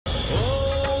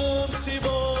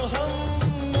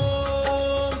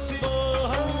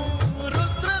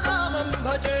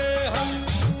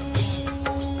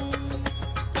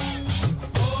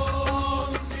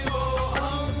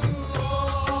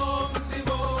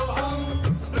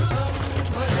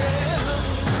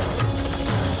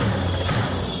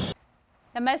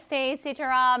Namaste,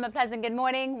 Sitaram, a pleasant good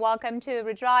morning. Welcome to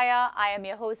Rudraaya. I am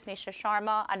your host, Nisha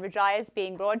Sharma, and Rudraaya is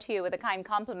being brought to you with the kind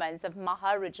compliments of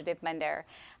Rudraaya Mandir.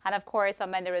 And of course, our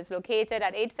Mandir is located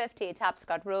at 850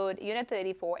 Tapscott Road, Unit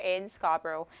 34 in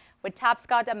Scarborough, with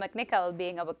Tapscott and McNichol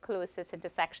being our closest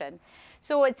intersection.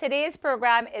 So today's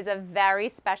program is a very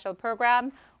special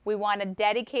program. We want to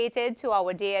dedicate it to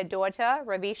our dear daughter,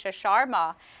 Ravisha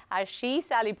Sharma, as she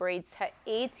celebrates her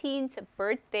 18th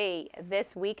birthday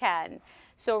this weekend.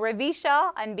 So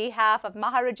Ravisha, on behalf of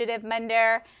Rudraaya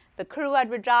Mandir, the crew at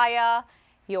Rudraaya,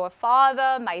 your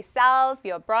father, myself,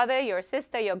 your brother, your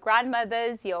sister, your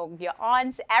grandmothers, your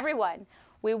aunts, everyone,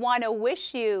 we want to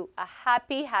wish you a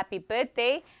happy, happy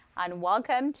birthday and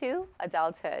welcome to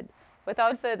adulthood.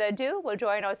 Without further ado, we'll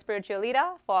join our spiritual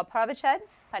leader for our pravachan,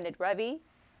 Pandit Ravi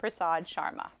Prasad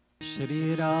Sharma.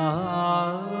 Shri Ramayan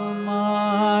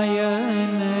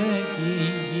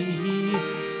ki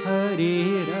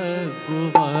Hari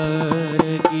Raghuvar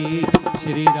ki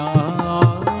Shri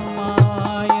Ramayan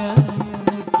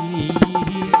ki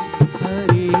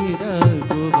Hari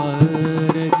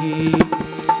Raghuvar ki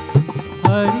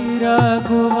Hari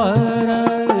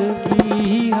Raghuvar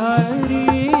ki Hari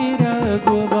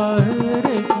Raghuvar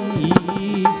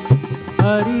ki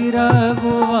Hari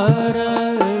Raghuvar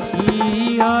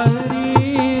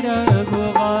Hari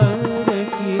Raghuvar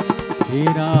ki Shri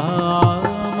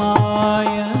Ramayan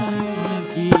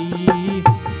ki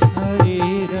Hari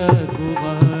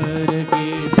Raghuvar ki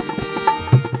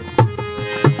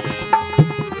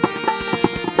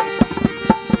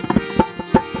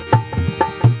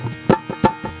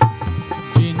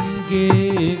जिनके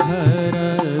घर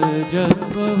जब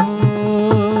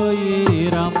होए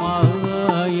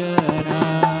रामायण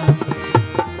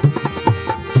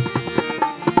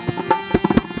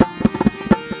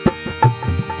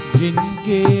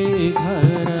जिनके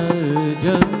घर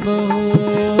जब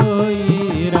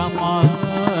होए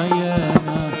रामायण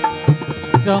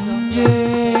समझे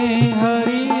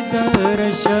हरि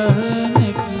दर्शन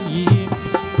की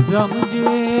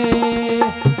समझे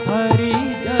हरि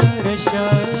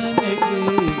दर्शन की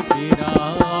श्री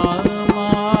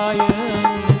रामायण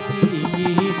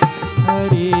की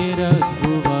हरि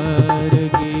रघुवर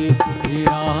की श्री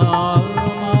रामायण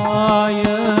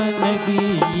की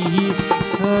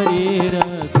हरि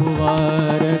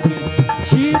रघुवर की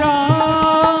श्री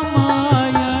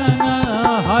रामायण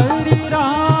हरि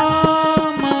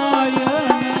रामायण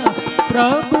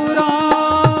प्रभु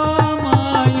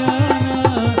रामायण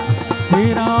श्री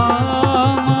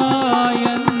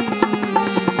रामायण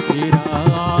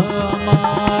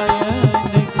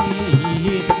की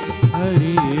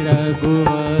हरि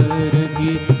रघुवर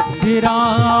की श्री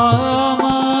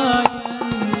रामायण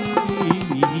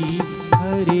की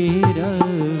हरि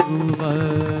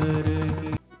रघुवर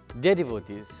की. Dear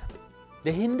devotees,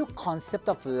 the Hindu concept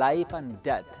of life and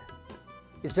death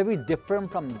is very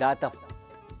different from that of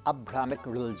Abrahamic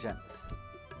religions,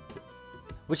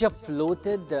 which have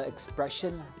floated the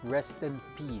expression rest in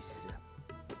peace,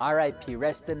 RIP,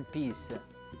 rest in peace.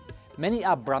 Many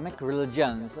Abrahamic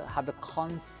religions have the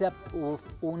concept of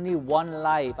only one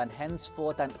life and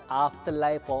henceforth an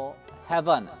afterlife or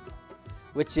heaven,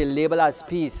 which they label as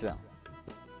peace.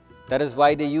 That is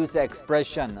why they use the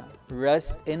expression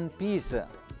rest in peace.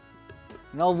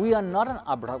 Now we are not an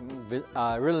Abrahamic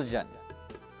religion.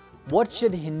 What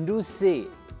should Hindus say?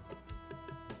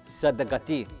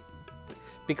 Sadagati.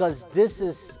 Because this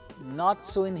is not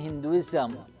so in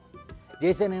Hinduism, there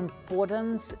is an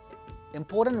important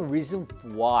reason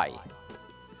why.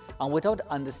 And without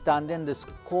understanding this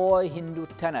core Hindu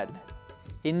tenet,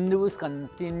 Hindus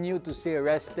continue to say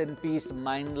rest in peace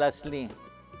mindlessly,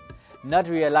 not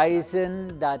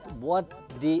realizing that what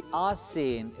they are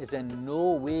saying is in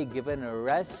no way given a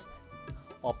rest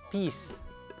or peace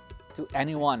to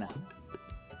anyone.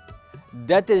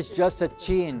 Death is just a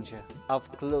change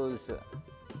of clothes.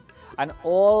 And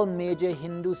all major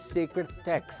Hindu sacred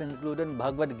texts, including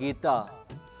Bhagavad Gita,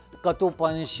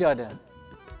 Kathopanishad,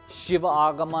 Shiva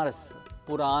Agamas,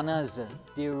 Puranas,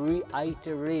 they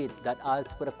reiterate that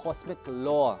as per the cosmic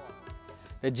law,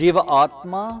 the Jiva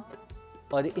Atma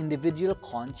or the individual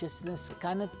consciousness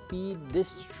cannot be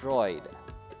destroyed.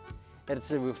 It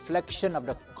is a reflection of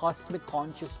the cosmic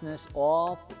consciousness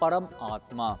or Param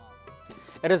Atma.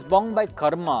 It is bound by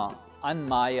karma and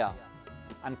maya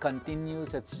and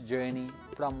continues its journey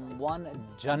from one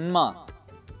janma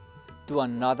to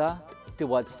another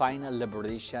towards final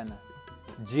liberation,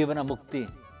 Jivana Mukti,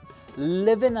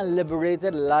 living a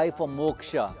liberated life of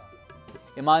moksha,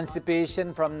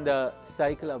 emancipation from the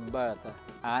cycle of birth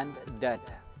and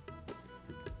death.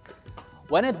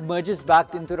 When it merges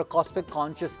back into the cosmic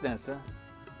consciousness,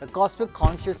 The cosmic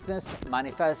consciousness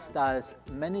manifests as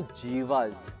many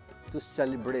jivas to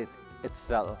celebrate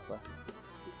itself.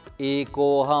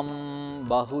 Ekoham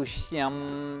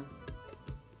Bahushyam,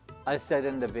 as said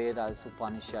in the Vedas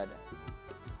Upanishad.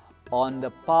 On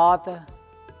the path,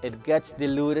 it gets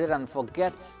deluded and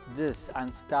forgets this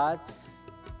and starts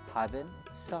having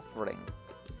suffering.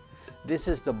 This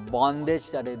is the bondage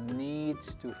that it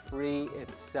needs to free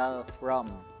itself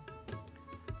from.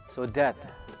 So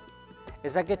death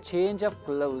is like a change of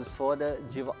clothes for the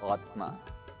Jiva Atma.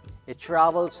 It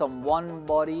travels from one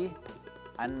body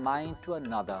and mind to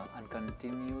another and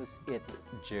continues its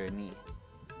journey.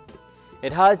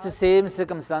 It has the same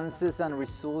circumstances and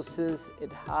resources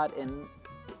it had in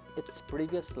its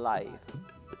previous life,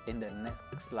 in the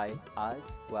next life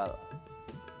as well.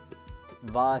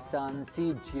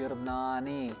 Vasansi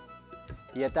jirnani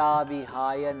yata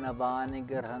vihaya navani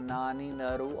grhanani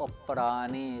naru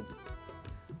aprani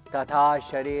tatha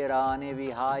sharirani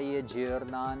vihaya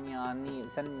jirnanyani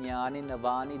sanyani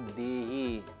navani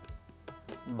dehi.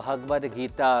 Bhagavad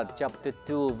Gita chapter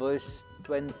 2 verse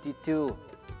 22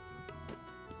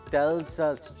 tells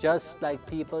us, just like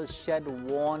people shed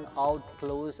worn out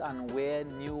clothes and wear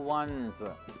new ones,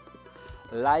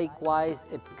 likewise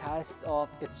it casts off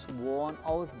its worn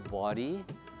out body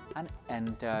and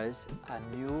enters a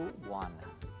new one.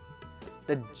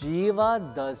 The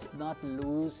jiva does not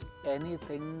lose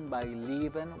anything by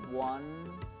leaving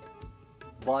one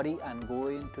body and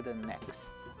going to the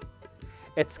next.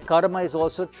 Its karma is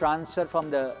also transferred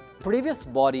from the previous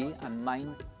body and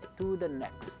mind to the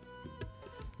next,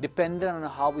 depending on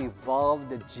how evolved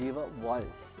the jiva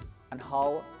was and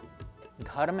how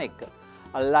dharmic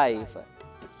a life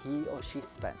he or she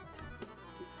spent.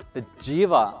 The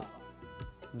jiva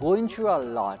going through a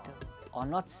lot or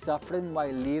not suffering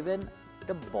by leaving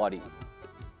the body,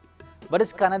 but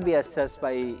it cannot be assessed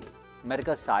by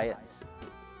medical science,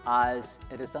 as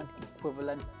it is not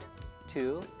equivalent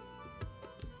to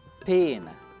pain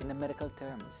in the medical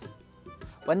terms.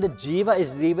 When the jiva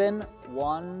is leaving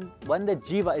one's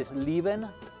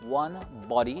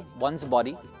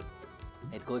body,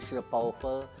 it goes through the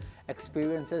powerful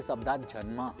experiences of that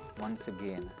janma once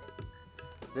again.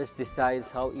 This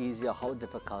decides how easy or how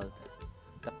difficult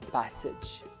the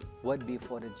passage would be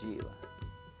for the jiva.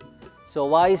 So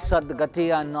why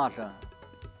Sadgati and not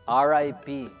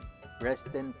R.I.P.,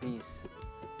 rest in peace?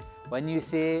 When you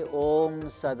say Om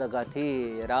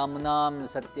Sadgati, Ramnam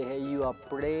Satya hai, you are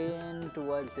praying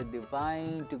towards the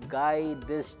divine to guide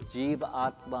this Jiva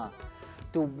Atma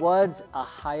towards a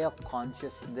higher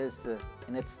consciousness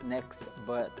in its next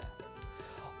birth.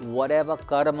 Whatever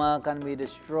karma can be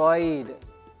destroyed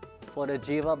for the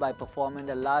Jiva by performing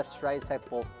the last rites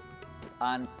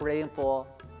and praying for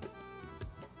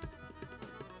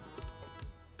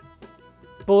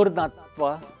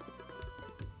Purnatva,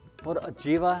 for a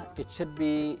jiva, it should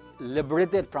be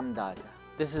liberated from that.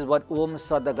 This is what Om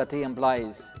Sadgati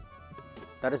implies.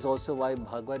 That is also why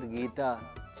Bhagavad Gita,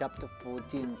 chapter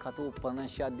 14, Katha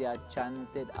Upanishad, they are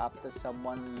chanted after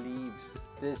someone leaves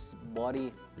this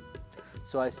body,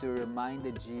 so as to remind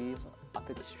the jiva of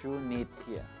its true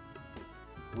nitya,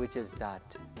 which is that,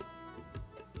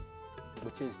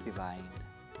 which is divine.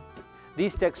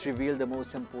 These texts reveal the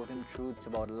most important truths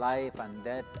about life and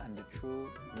death and the true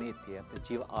nitya, the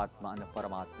Jiva Atma and the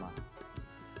Paramatma.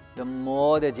 The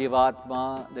more the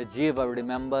Jiva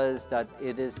remembers that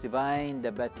it is divine, the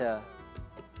better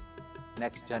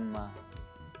next janma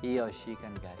he or she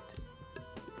can get.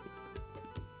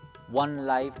 One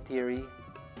life theory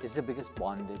is the biggest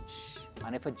bondage,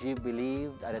 and if a Jiva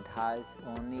believes that it has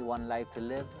only one life to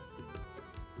live,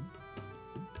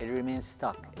 it remains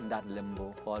stuck in that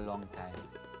limbo for a long time.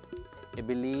 It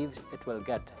believes it will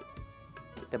get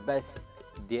the best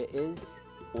there is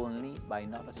only by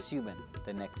not assuming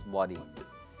the next body,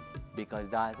 because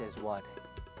that is what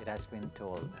it has been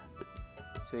told.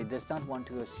 So it does not want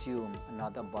to assume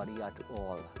another body at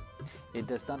all. It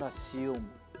does not assume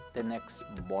the next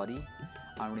body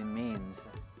and remains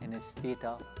in a state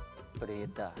of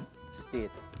preta, state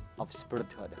of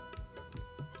spirithood.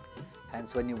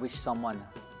 Hence, when you wish someone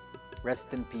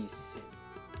rest in peace,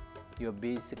 you're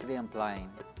basically implying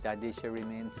that they should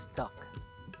remain stuck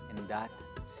in that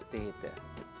state.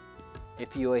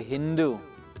 If you're a Hindu,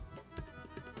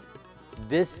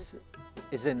 this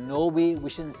is in no way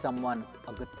wishing someone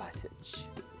a good passage.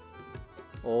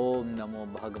 Om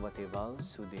Namo Bhagavate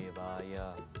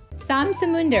Vasudevaya. Sam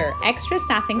Samunder, Extra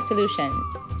Staffing Solutions.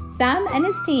 Sam and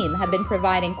his team have been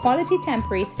providing quality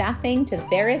temporary staffing to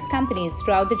various companies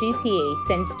throughout the GTA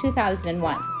since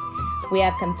 2001. We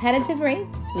have competitive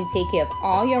rates, we take care of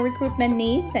all your recruitment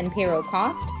needs and payroll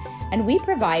cost, and we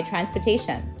provide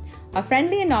transportation. Our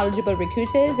friendly and knowledgeable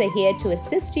recruiters are here to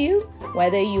assist you,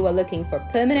 whether you are looking for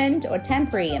permanent or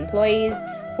temporary employees,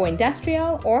 for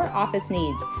industrial or office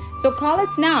needs. So call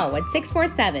us now at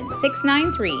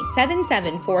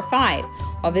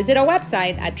 647-693-7745 or visit our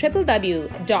website at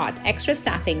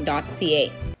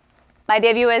www.extrastaffing.ca. My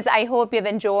dear viewers, I hope you've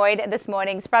enjoyed this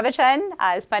morning's pravachan.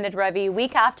 As Pandit Ravi,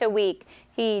 week after week,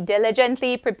 he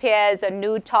diligently prepares a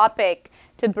new topic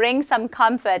to bring some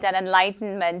comfort and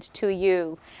enlightenment to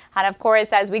you. And of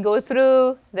course, as we go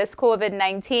through this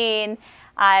COVID-19,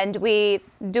 and we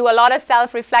do a lot of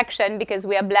self-reflection because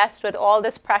we are blessed with all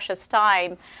this precious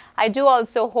time, I do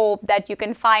also hope that you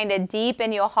can find it deep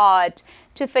in your heart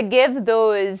to forgive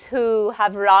those who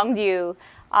have wronged you,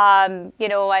 and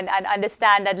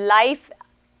understand that life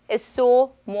is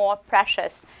so more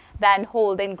precious than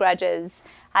holding grudges.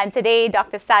 And today,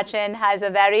 Dr. Sachin has a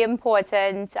very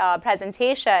important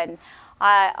presentation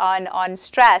on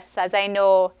stress. As I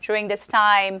know, during this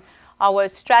time, our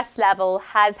stress level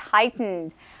has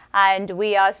heightened, and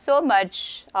we are so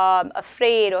much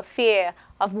afraid or fear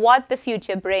of what the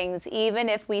future brings, even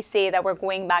if we say that we're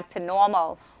going back to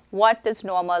normal. What does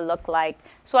normal look like?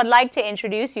 So I'd like to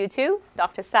introduce you to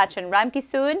Dr. Sachin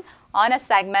Ramkisoon on a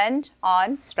segment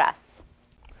on stress.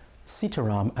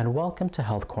 Sitaram, and welcome to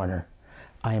Health Corner.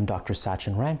 I am Dr.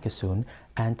 Sachin Ramkisoon,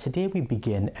 and today we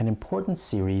begin an important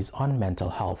series on mental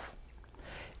health.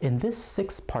 In this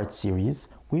 6-part series,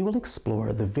 we will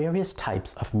explore the various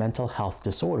types of mental health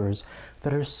disorders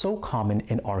that are so common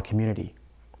in our community.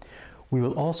 We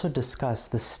will also discuss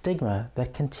the stigma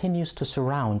that continues to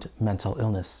surround mental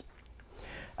illness.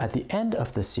 At the end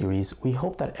of the series, we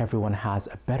hope that everyone has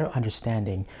a better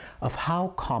understanding of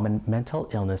how common mental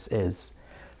illness is,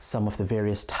 some of the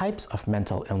various types of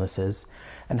mental illnesses,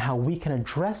 and how we can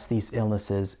address these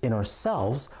illnesses in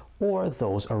ourselves or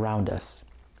those around us.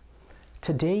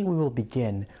 Today, we will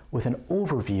begin with an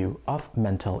overview of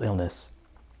mental illness.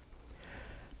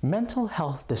 Mental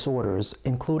health disorders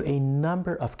include a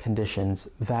number of conditions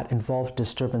that involve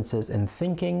disturbances in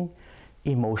thinking,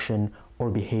 emotion, or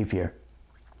behavior.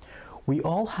 We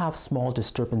all have small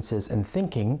disturbances in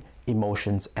thinking,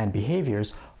 emotions, and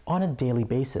behaviors on a daily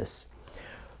basis.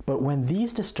 But when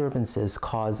these disturbances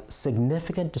cause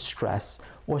significant distress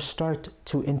or start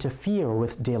to interfere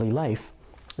with daily life,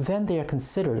 then they are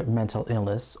considered mental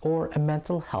illness or a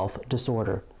mental health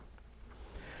disorder.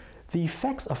 The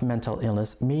effects of mental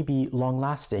illness may be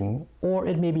long-lasting or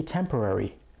it may be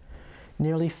temporary.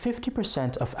 Nearly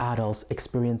 50% of adults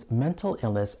experience mental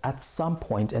illness at some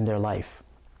point in their life.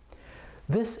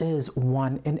 This is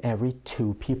 1 in every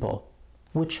 2 people,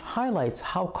 which highlights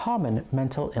how common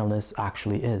mental illness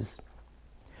actually is.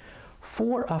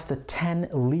 4 of the 10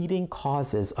 leading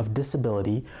causes of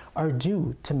disability are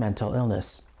due to mental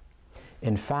illness.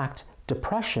 In fact,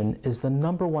 depression is the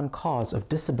 #1 cause of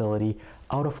disability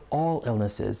out of all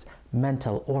illnesses,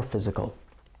 mental or physical.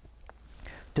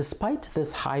 Despite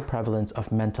this high prevalence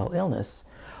of mental illness,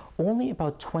 only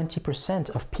about 20%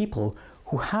 of people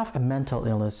who have a mental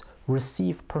illness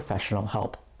receive professional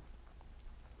help.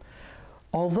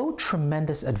 Although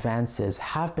tremendous advances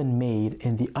have been made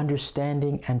in the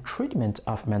understanding and treatment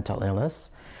of mental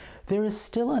illness, there is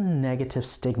still a negative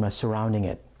stigma surrounding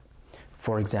it.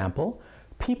 For example,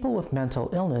 people with mental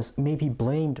illness may be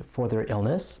blamed for their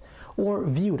illness or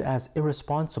viewed as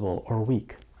irresponsible or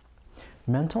weak.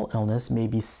 Mental illness may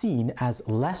be seen as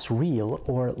less real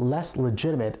or less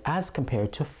legitimate as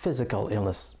compared to physical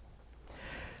illness.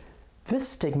 This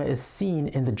stigma is seen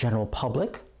in the general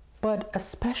public, but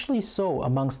especially so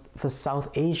amongst the South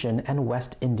Asian and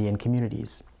West Indian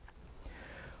communities.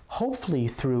 Hopefully,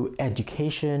 through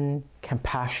education,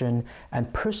 compassion,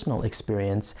 and personal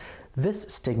experience, this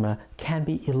stigma can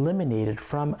be eliminated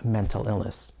from mental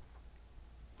illness.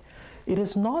 It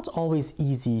is not always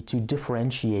easy to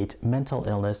differentiate mental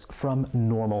illness from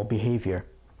normal behavior.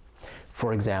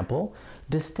 For example,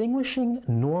 distinguishing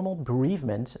normal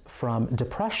bereavement from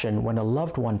depression when a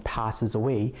loved one passes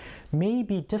away may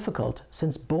be difficult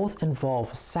since both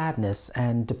involve sadness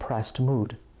and depressed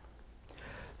mood.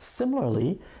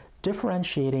 Similarly,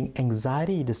 differentiating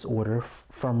anxiety disorder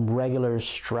from regular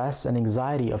stress and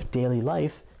anxiety of daily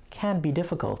life can be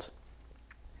difficult.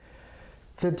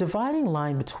 The dividing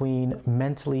line between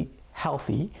mentally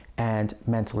healthy and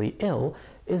mentally ill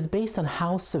is based on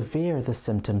how severe the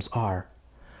symptoms are,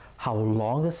 how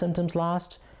long the symptoms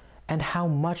last, and how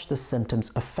much the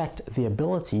symptoms affect the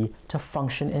ability to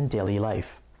function in daily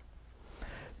life.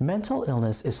 Mental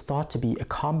illness is thought to be a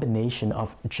combination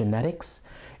of genetics,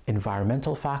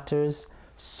 environmental factors,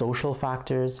 social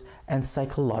factors, and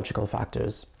psychological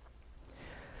factors.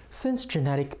 Since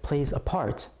genetic plays a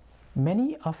part,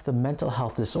 Many of the mental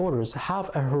health disorders have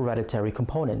a hereditary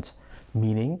component,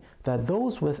 meaning that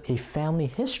those with a family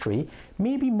history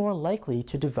may be more likely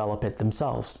to develop it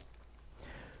themselves.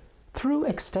 Through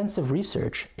extensive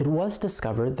research, it was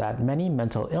discovered that many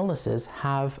mental illnesses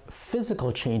have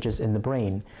physical changes in the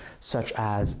brain, such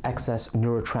as excess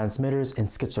neurotransmitters in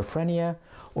schizophrenia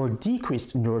or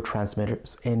decreased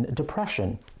neurotransmitters in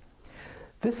depression.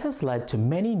 This has led to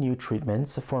many new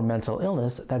treatments for mental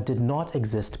illness that did not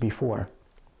exist before.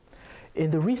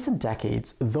 In the recent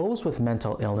decades, those with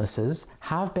mental illnesses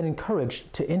have been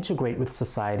encouraged to integrate with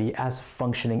society as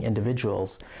functioning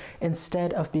individuals,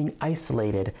 instead of being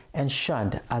isolated and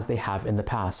shunned as they have in the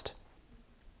past.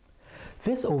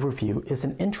 This overview is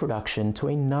an introduction to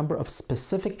a number of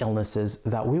specific illnesses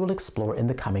that we will explore in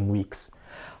the coming weeks.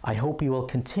 I hope you will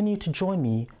continue to join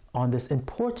me on this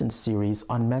important series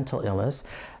on mental illness,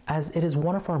 as it is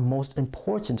one of our most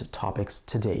important topics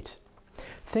to date.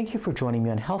 Thank you for joining me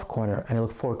on Health Corner, and I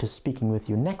look forward to speaking with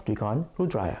you next week on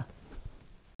Rudraaya.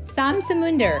 Sam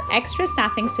Samunder, Extra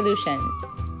Staffing Solutions.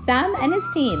 Sam and his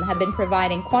team have been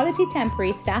providing quality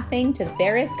temporary staffing to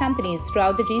various companies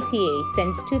throughout the GTA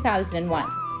since 2001.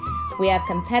 We have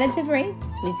competitive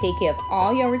rates, we take care of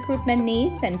all your recruitment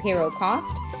needs and payroll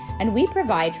cost, and we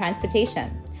provide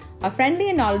transportation. Our friendly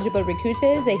and knowledgeable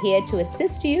recruiters are here to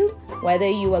assist you, whether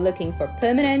you are looking for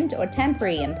permanent or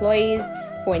temporary employees,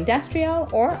 for industrial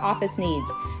or office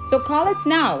needs. So call us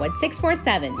now at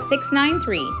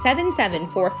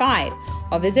 647-693-7745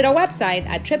 or visit our website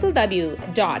at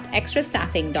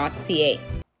www.extrastaffing.ca.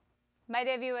 My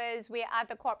dear viewers, we are at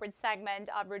the corporate segment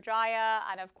of Rudraaya,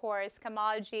 and of course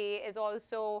Kamalji is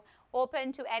also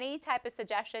open to any type of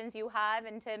suggestions you have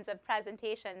in terms of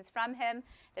presentations from him,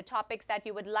 the topics that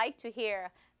you would like to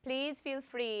hear. Please feel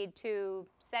free to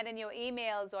send in your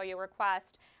emails or your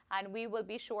request, and we will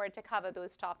be sure to cover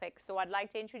those topics. So I'd like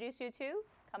to introduce you to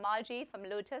Kamalji from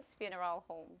Lotus Funeral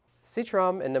Home.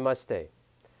 Sitram and Namaste.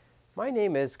 My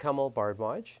name is Kamal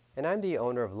Bardwaj, and I'm the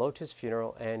owner of Lotus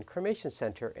Funeral and Cremation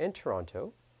Center in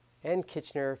Toronto and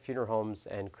Kitchener Funeral Homes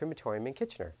and Crematorium in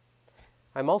Kitchener.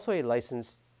 I'm also a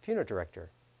licensed funeral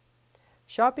director.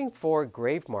 Shopping for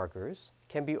grave markers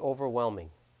can be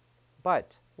overwhelming.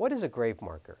 But what is a grave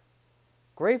marker?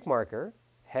 Grave marker,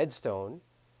 headstone,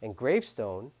 and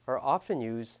gravestone are often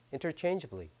used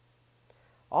interchangeably.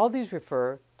 All these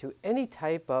refer to any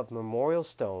type of memorial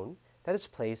stone that is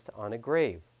placed on a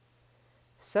grave.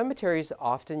 Cemeteries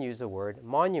often use the word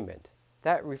monument.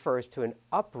 That refers to an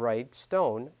upright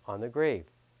stone on the grave.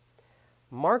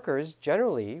 Markers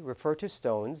generally refer to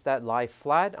stones that lie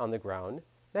flat on the ground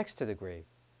next to the grave.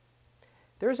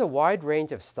 There is a wide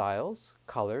range of styles,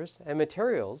 colors, and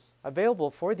materials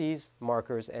available for these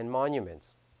markers and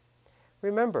monuments.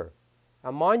 Remember,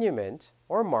 a monument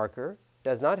or marker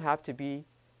does not have to be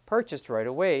purchased right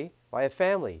away by a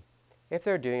family if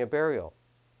they're doing a burial.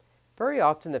 Very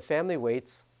often the family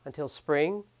waits until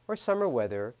spring or summer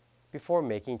weather before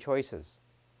making choices.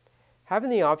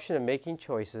 Having the option of making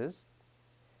choices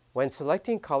when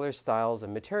selecting color, styles,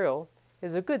 and material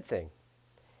is a good thing.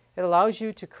 It allows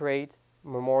you to create a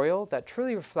memorial that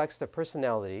truly reflects the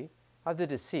personality of the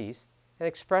deceased and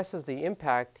expresses the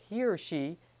impact he or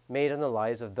she made on the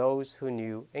lives of those who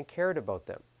knew and cared about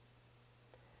them.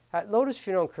 At Lotus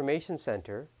Funeral and Cremation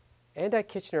Center and at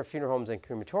Kitchener Funeral Homes and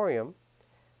Crematorium,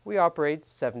 we operate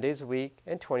 7 days a week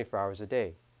and 24 hours a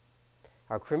day.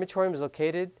 Our crematorium is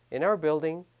located in our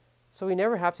building, so we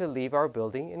never have to leave our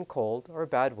building in cold or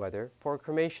bad weather for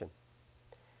cremation.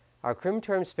 Our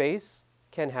crematorium space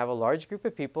can have a large group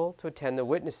of people to attend the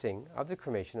witnessing of the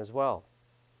cremation as well.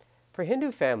 For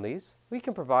Hindu families, we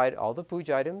can provide all the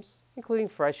puja items, including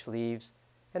fresh leaves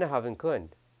and a havan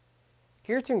kund.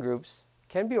 Kirtan groups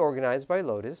can be organized by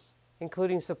Lotus,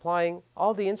 including supplying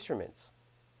all the instruments.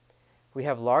 We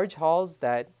have large halls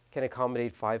that can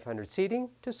accommodate 500 seating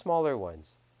to smaller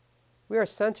ones. We are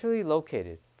centrally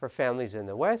located for families in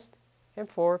the west and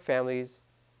for families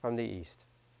from the east.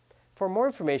 For more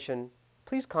information,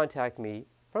 please contact me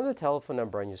from the telephone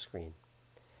number on your screen.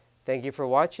 Thank you for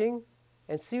watching,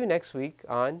 and see you next week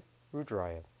on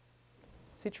Rudraaya.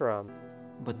 Sitaram.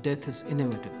 But death is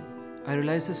inevitable. I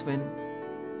realized this when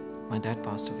my dad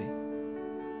passed away.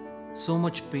 So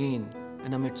much pain,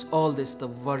 and amidst all this, the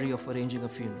worry of arranging a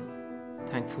funeral.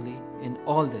 Thankfully, in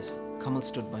all this, Kamal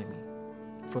stood by me.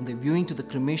 From the viewing to the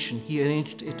cremation, he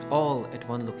arranged it all at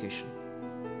one location.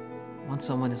 Once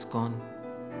someone is gone,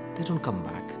 they don't come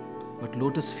back. But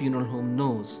Lotus Funeral Home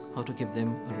knows how to give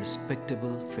them a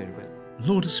respectable farewell.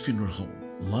 Lotus Funeral Home.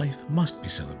 Life must be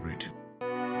celebrated.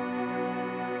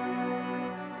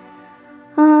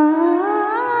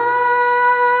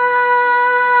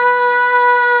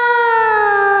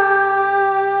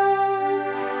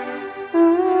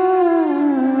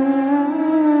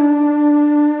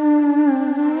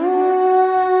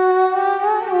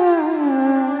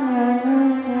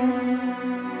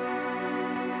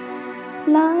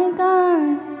 लागा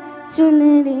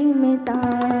चुनरी में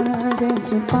तार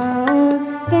छुपाऊं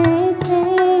कैसे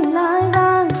लागा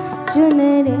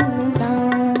चुनरी में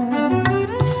तार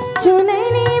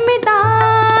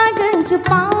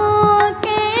छुपाऊं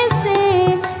कैसे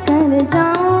कर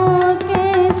जाऊं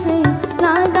कैसे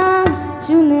लागा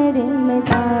चुनरी में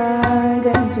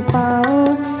तार छुपाऊं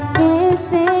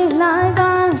कैसे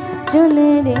लागा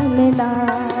चुनरी में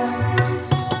तार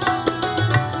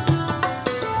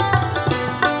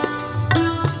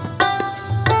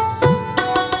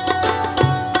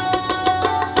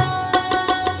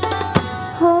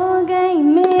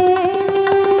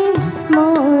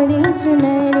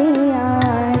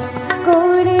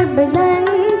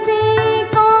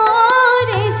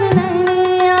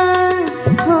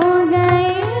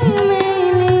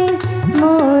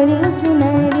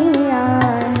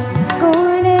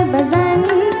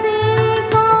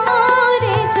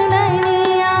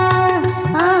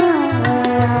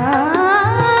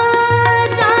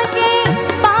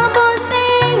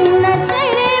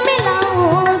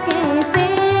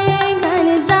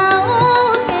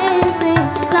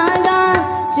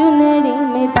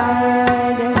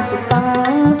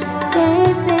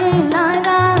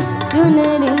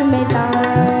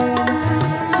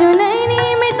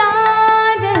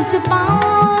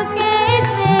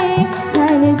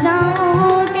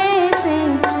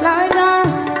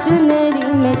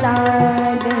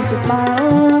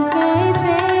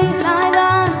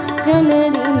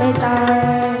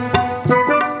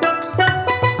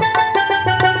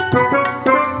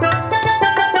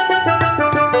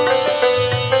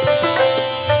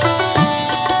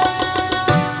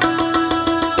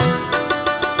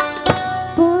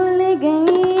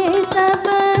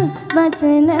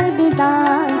वचन बिता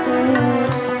के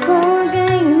खो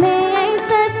गई मैं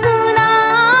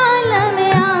ससुराल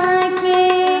में आके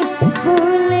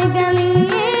भूल गई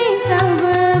सब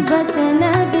वचन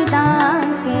बिता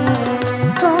के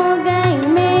खो गई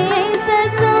मैं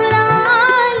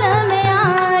ससुराल में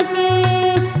आके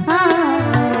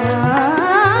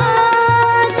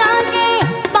जाके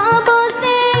बाबों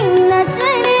से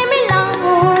नजर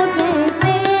मिलाऊं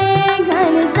कैसे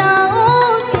घर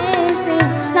जाऊं कैसे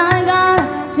लागा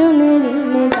चुनरी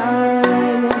में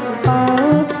तार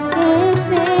छुपाऊं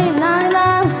कैसे लागा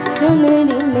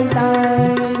चुनरी में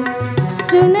तार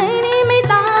चुनरी में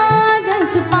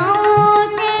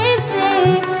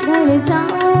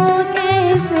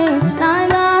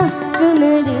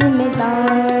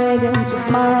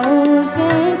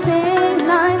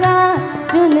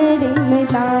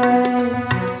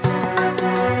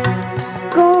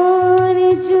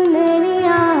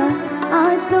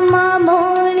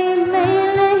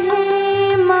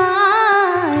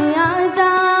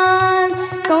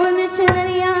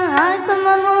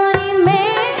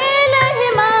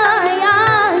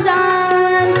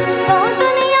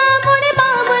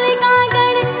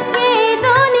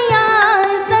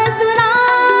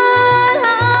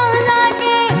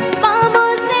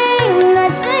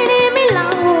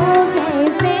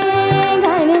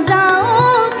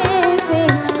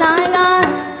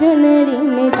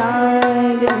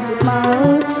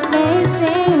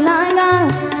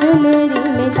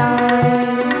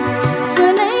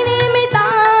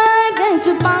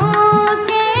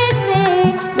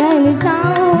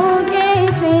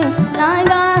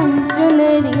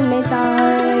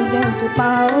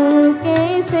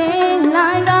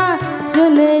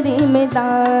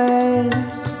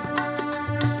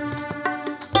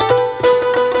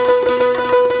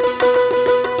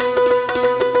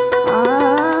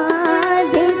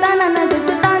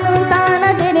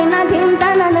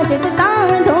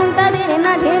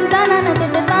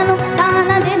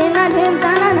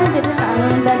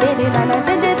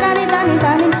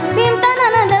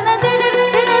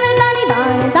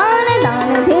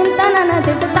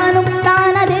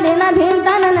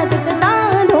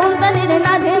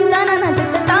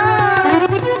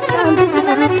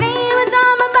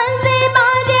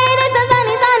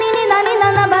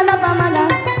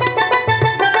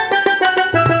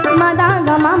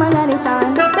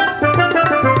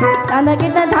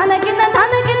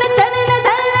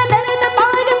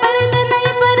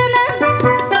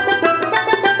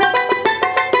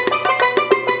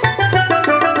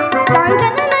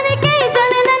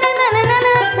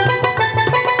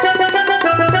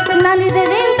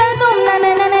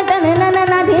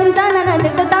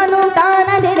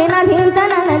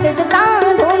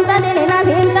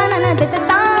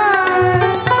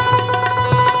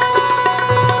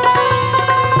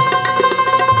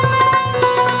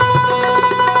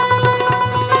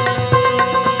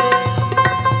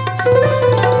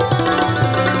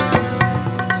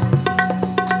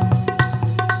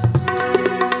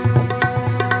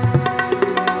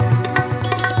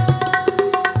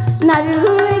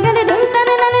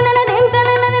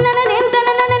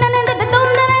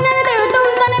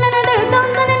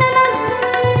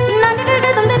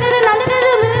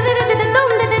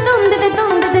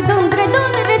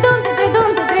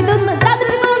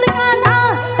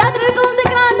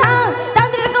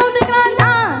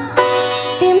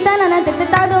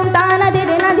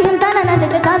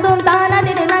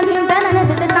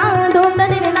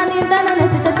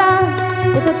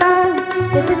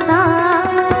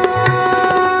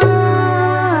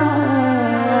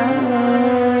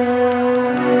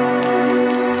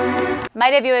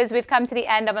My dear viewers, we've come to the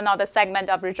end of another segment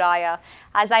of Rudraaya.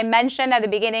 As I mentioned at the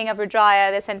beginning of Rudraaya,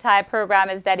 this entire program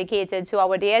is dedicated to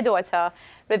our dear daughter,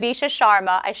 Ravisha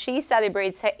Sharma, as she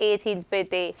celebrates her 18th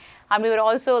birthday. And we would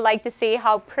also like to say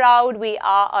how proud we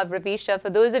are of Ravisha. For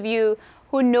those of you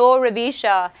who know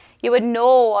Ravisha, you would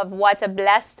know of what a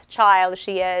blessed child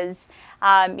she is.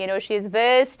 You know, she is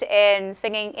versed in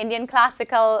singing Indian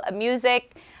classical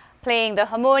music, playing the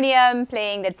harmonium,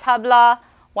 playing the tabla,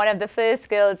 one of the first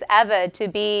girls ever to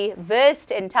be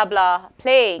versed in tabla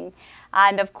playing.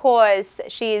 And of course,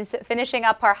 she's finishing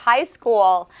up her high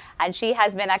school, and she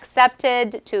has been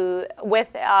accepted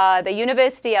with the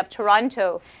University of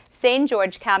Toronto, St.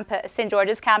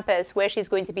 George's campus, where she's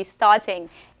going to be starting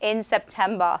in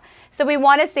September. So we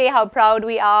want to say how proud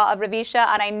we are of Ravisha,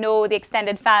 and I know the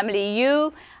extended family,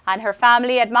 you and her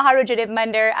family at Maharudra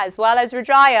Mandir, as well as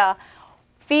Rudraaya,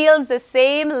 feels the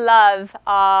same love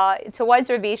towards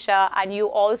Ravisha, and you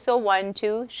also want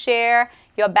to share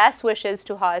your best wishes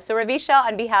to her. So Ravisha,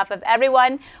 on behalf of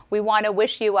everyone, we want to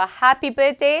wish you a happy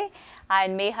birthday,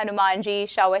 and may Hanumanji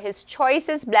shower his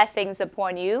choicest blessings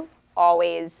upon you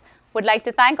always. Would like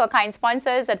to thank our kind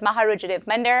sponsors at Maharudra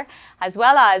Mandir, as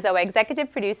well as our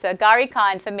executive producer Gari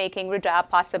Khan for making Rudraaya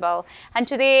possible. And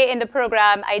today in the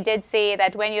program, I did say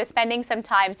that when you're spending some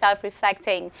time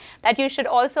self-reflecting, that you should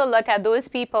also look at those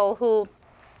people who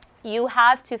you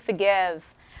have to forgive.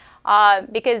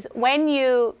 Because when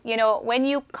you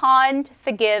can't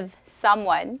forgive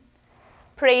someone,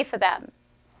 pray for them.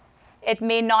 It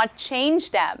may not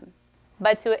change them,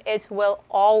 but it will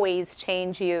always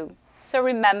change you. So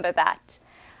remember that.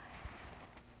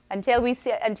 Until we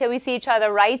see each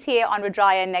other right here on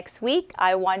Rudraaya next week,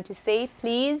 I want to say,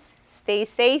 please stay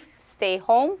safe, stay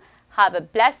home, have a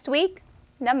blessed week.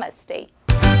 Namaste.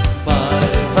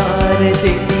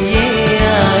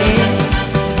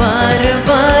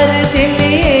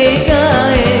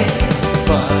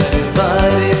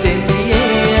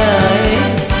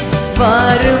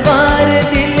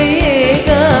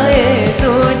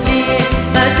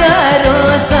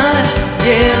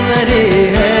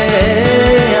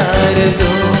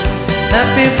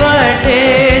 Happy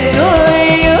birthday to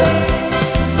you.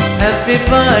 Happy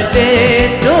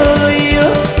birthday to you.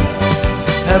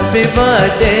 Happy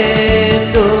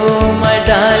birthday to my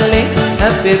darling.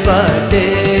 Happy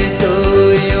birthday to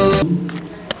you.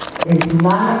 It's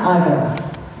none other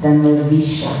than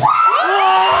Ravisha.